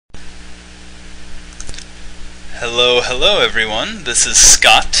Hello, hello everyone. This is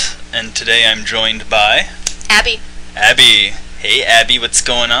Scott, and today I'm joined by... Abby. Abby. Hey Abby, what's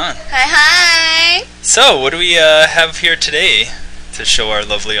going on? Hi. So, what do we have here today to show our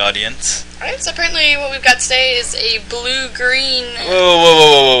lovely audience? Alright, so apparently what we've got today is a blue-green...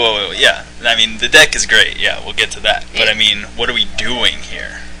 Whoa. Yeah, I mean, the deck is great. Yeah, we'll get to that. But I mean, what are we doing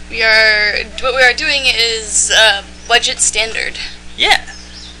here? What we are doing is budget standard. Yeah,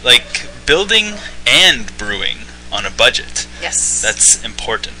 like building and brewing on a budget. Yes. That's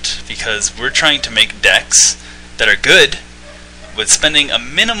important, because we're trying to make decks that are good with spending a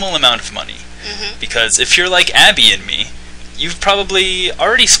minimal amount of money. Because if you're like Abby and me, you've probably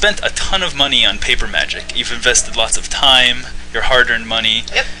already spent a ton of money on paper Magic. You've invested lots of time, your hard-earned money,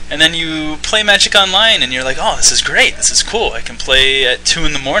 and then you play Magic Online and you're like, oh, this is great, this is cool, I can play at 2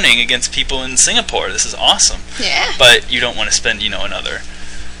 in the morning against people in Singapore, this is awesome. Yeah. But you don't want to spend, another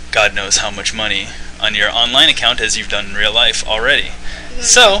God knows how much money on your online account as you've done in real life already.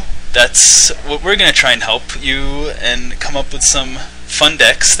 So, that's what we're going to try and help you and come up with some fun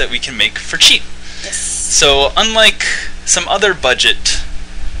decks that we can make for cheap. Yes. So, unlike some other budget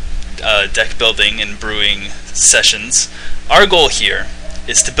deck building and brewing sessions, our goal here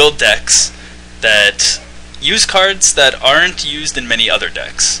is to build decks that use cards that aren't used in many other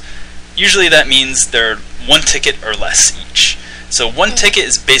decks. Usually that means they're 1 ticket or less each. So 1 ticket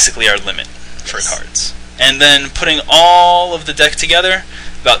is basically our limit for cards. And then putting all of the deck together,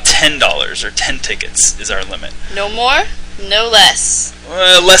 about $10 or 10 tickets is our limit. No more, no less.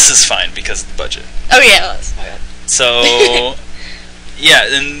 Less is fine because of the budget. Oh yeah, less. Oh, God. So, yeah,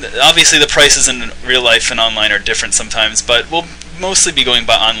 and obviously the prices in real life and online are different sometimes, but we'll mostly be going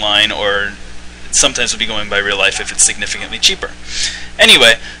by online, or sometimes we'll be going by real life if it's significantly cheaper.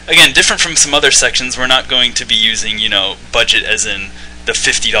 Anyway, again, different from some other sections, we're not going to be using, budget as in the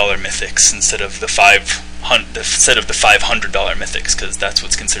 $50 mythics instead of the $500 mythics, because that's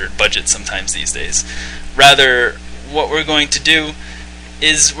what's considered budget sometimes these days. Rather, what we're going to do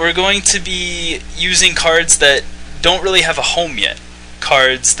is we're going to be using cards that don't really have a home yet.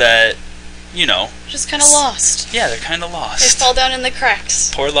 Cards that, just kind of lost. Yeah, they're kind of lost. They fall down in the cracks.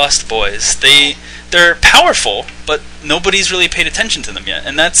 Poor lost boys. They're powerful, but nobody's really paid attention to them yet.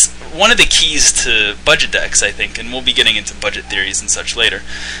 And that's one of the keys to budget decks, I think, and we'll be getting into budget theories and such later.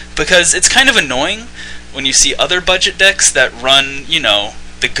 Because it's kind of annoying when you see other budget decks that run,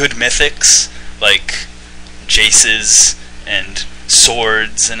 the good mythics, like Jaces and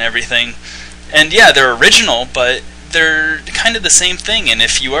swords and everything. And yeah, they're original, but they're kind of the same thing, and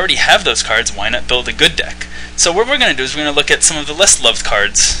if you already have those cards, why not build a good deck? So what we're going to do is we're going to look at some of the less loved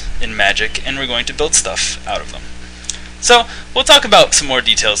cards in Magic, and we're going to build stuff out of them. So, we'll talk about some more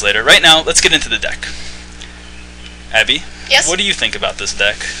details later. Right now, let's get into the deck. Abby? Yes? What do you think about this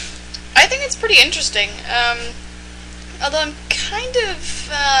deck? I think it's pretty interesting. Although I'm kind of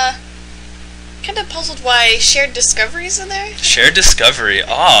puzzled why Shared Discovery's in there. Shared Discovery.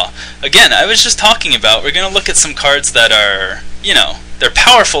 Again, I was just talking about, we're going to look at some cards that are, they're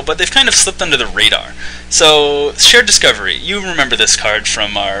powerful, but they've kind of slipped under the radar. So, Shared Discovery. You remember this card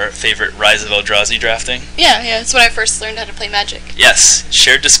from our favorite Rise of Eldrazi drafting? Yeah, that's when I first learned how to play Magic. Yes,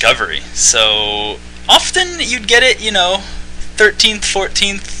 Shared Discovery. So, often you'd get it, 13th,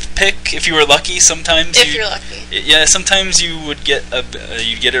 14th pick if you were lucky. Sometimes if you're lucky. Yeah, sometimes you would get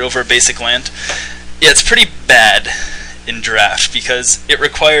you'd get it over a basic land. Yeah, it's pretty bad in draft because it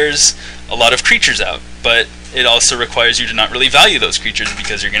requires a lot of creatures out, but it also requires you to not really value those creatures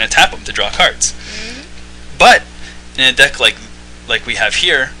because you're going to tap them to draw cards. But in a deck like we have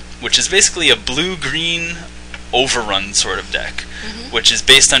here, which is basically a blue-green Overrun sort of deck, which is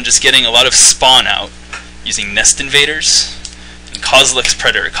based on just getting a lot of spawn out using Nest Invaders and Kozilek's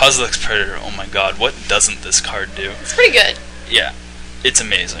Predator. Kozilek's Predator, oh my god, what doesn't this card do? It's pretty good. Yeah, it's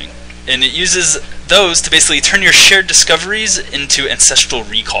amazing. And it uses those to basically turn your Shared Discoveries into Ancestral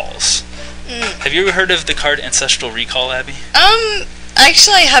Recalls. Have you ever heard of the card Ancestral Recall, Abby?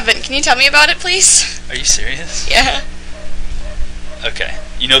 Actually I haven't. Can you tell me about it, please? Are you serious? Yeah. Okay.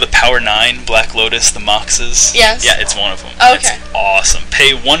 You know the Power 9, Black Lotus, the Moxes? Yes. Yeah, it's one of them. Oh, okay. It's awesome.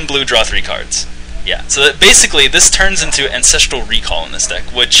 Pay 1 blue, draw 3 cards. Yeah, so that basically this turns into Ancestral Recall in this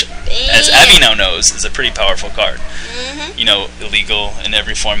deck, which, as Abby now knows, is a pretty powerful card. Illegal in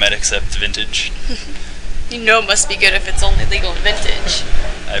every format except Vintage. It must be good if it's only legal in Vintage.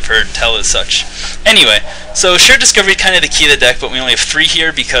 I've heard tell as such. Anyway, so Shared Discovery is kind of the key of the deck, but we only have 3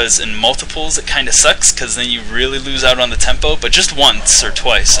 here because in multiples it kind of sucks, because then you really lose out on the tempo, but just once or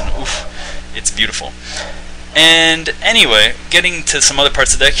twice, and oof, it's beautiful. And anyway, getting to some other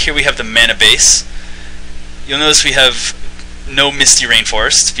parts of the deck, here we have the mana base. You'll notice we have no Misty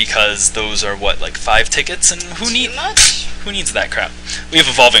Rainforest, because those are, what, like 5 tickets, and who needs that crap? We have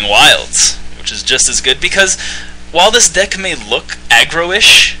Evolving Wilds, which is just as good, because while this deck may look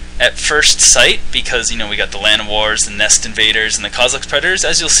aggro-ish at first sight, because, you know, we got the Llanowars, the Nest Invaders, and the Kozilek Predators,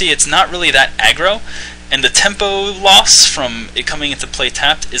 as you'll see, it's not really that aggro, and the tempo loss from it coming into play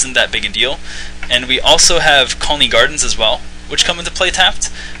tapped isn't that big a deal. And we also have Colony Gardens as well, which come into play tapped,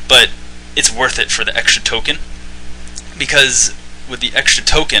 but it's worth it for the extra token, because with the extra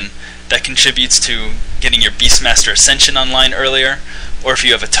token, that contributes to getting your Beastmaster Ascension online earlier, or if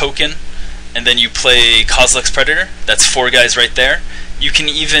you have a token, and then you play Kozilek's Predator, that's 4 guys right there, you can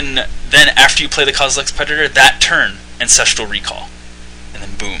even, then after you play the Kozilek's Predator, that turn, Ancestral Recall. And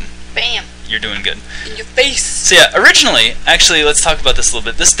then boom. Bam. You're doing good. In your face. So yeah, originally, actually, let's talk about this a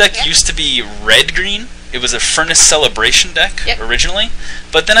little bit. This deck used to be red-green. It was a Furnace Celebration deck originally,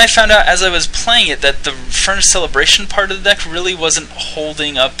 but then I found out as I was playing it that the Furnace Celebration part of the deck really wasn't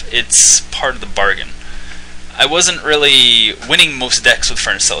holding up its part of the bargain. I wasn't really winning most decks with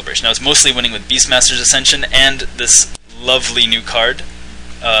Furnace Celebration. I was mostly winning with Beastmaster's Ascension and this lovely new card,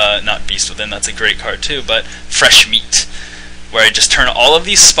 not Beast Within, that's a great card too, but Fresh Meat, where I just turn all of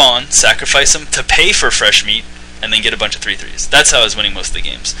these spawn, sacrifice them to pay for Fresh Meat, and then get a bunch of 3/3s. That's how I was winning most of the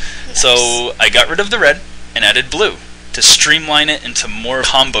games. Nice. So I got rid of the red and added blue to streamline it into more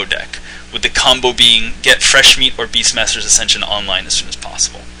combo deck, with the combo being get Fresh Meat or Beastmaster's Ascension online as soon as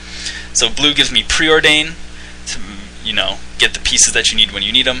possible. So blue gives me Preordain to, you know, get the pieces that you need when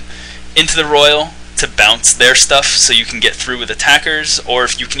you need them. Into the Roil to bounce their stuff so you can get through with attackers, or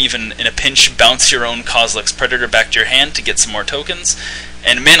if you can even, in a pinch, bounce your own Kozilek's Predator back to your hand to get some more tokens.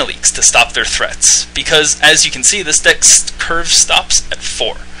 And Mana Leaks to stop their threats, because as you can see, this deck's curve stops at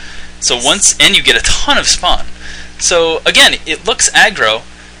 4. So once, and you get a ton of spawn. So again, it looks aggro,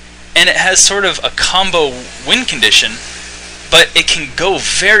 and it has sort of a combo win condition, but it can go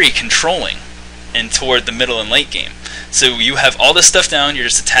very controlling and toward the middle and late game. So you have all this stuff down, you're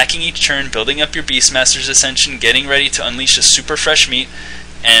just attacking each turn, building up your Beastmaster's Ascension, getting ready to unleash a super Fresh Meat,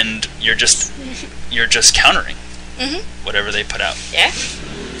 and you're just countering whatever they put out. Yeah.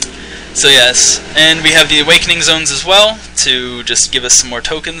 So yes, and we have the Awakening Zones as well, to just give us some more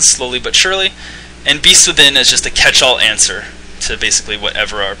tokens, slowly but surely. And Beast Within is just a catch-all answer to basically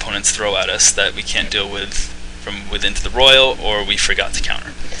whatever our opponents throw at us that we can't deal with from within to the Royal, or we forgot to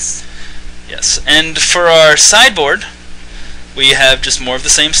counter. Yes. Yes, and for our sideboard, we have just more of the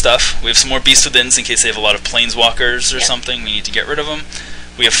same stuff. We have some more Beast Withins in case they have a lot of Planeswalkers or something. We need to get rid of them.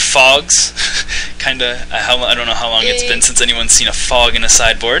 We have Fogs. Kinda, I don't know how long it's been since anyone's seen a Fog in a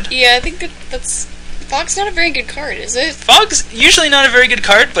sideboard. Yeah, I think that's... Fog's not a very good card, is it? Fog's usually not a very good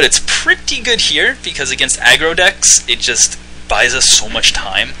card, but it's pretty good here, because against aggro decks, it just buys us so much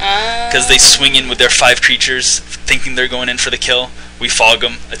time. Because they swing in with their 5 creatures, thinking they're going in for the kill. We fog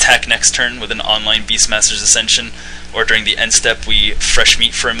them, attack next turn with an online Beastmaster's Ascension, or during the end step we Fresh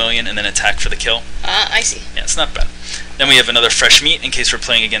Meat for 1 million and then attack for the kill. I see. Yeah, it's not bad. Then we have another Fresh Meat in case we're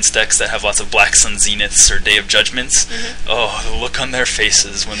playing against decks that have lots of Black Sun Zeniths or Day of Judgments. Oh, the look on their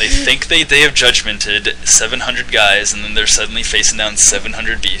faces when they think they Day of Judgmented 700 guys and then they're suddenly facing down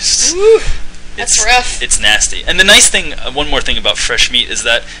 700 beasts. Woo. That's rough. It's nasty. And the nice thing, one more thing about Fresh Meat is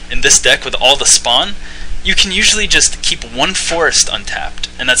that in this deck with all the spawn, you can usually just keep 1 forest untapped,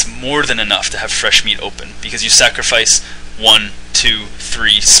 and that's more than enough to have Fresh Meat open, because you sacrifice 1, 2,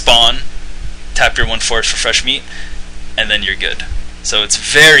 3 spawn, tap your 1 forest for Fresh Meat, and then you're good. So it's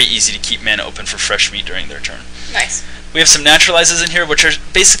very easy to keep mana open for Fresh Meat during their turn. Nice. We have some Naturalizes in here, which are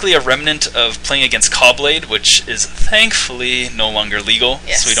basically a remnant of playing against Cawblade, which is thankfully no longer legal,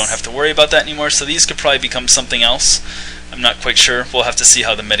 so we don't have to worry about that anymore. So these could probably become something else. I'm not quite sure. We'll have to see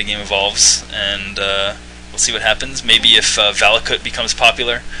how the metagame evolves, and we'll see what happens. Maybe if Valakut becomes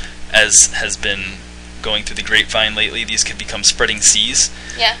popular, as has been going through the grapevine lately, these could become Spreading Seas.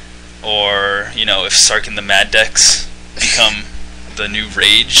 Yeah. Or, you know, if Sarkhan the Mad decks become the new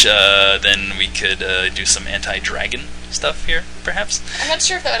rage, then we could do some anti-dragon stuff here, perhaps. I'm not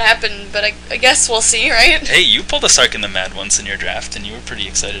sure if that would happen, but I guess we'll see, right? Hey, you pulled a Sarkhan the Mad once in your draft, and you were pretty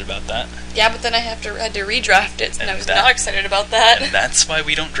excited about that. Yeah, but then I had to redraft it, and I was not excited about that. And that's why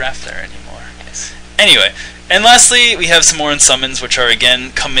we don't draft there anymore. Yes. Anyway, and lastly, we have some more unsummons, which are,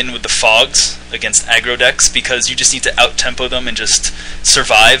 again, come in with the Fogs against aggro decks, because you just need to out-tempo them and just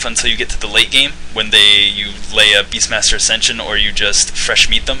survive until you get to the late game, when you lay a Beastmaster Ascension, or you just Fresh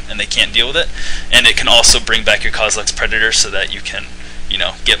Meat them, and they can't deal with it. And it can also bring back your Kozilek's Predator, so that you can, you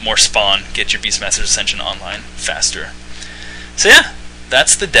know, get more spawn, get your Beastmaster Ascension online faster. So yeah,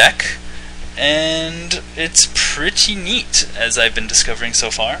 that's the deck, and it's pretty neat, as I've been discovering so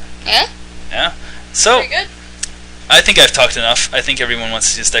far. Yeah? Yeah. So, pretty good. I think I've talked enough. I think everyone wants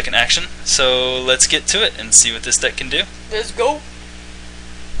to see this deck in action. So let's get to it and see what this deck can do. Let's go.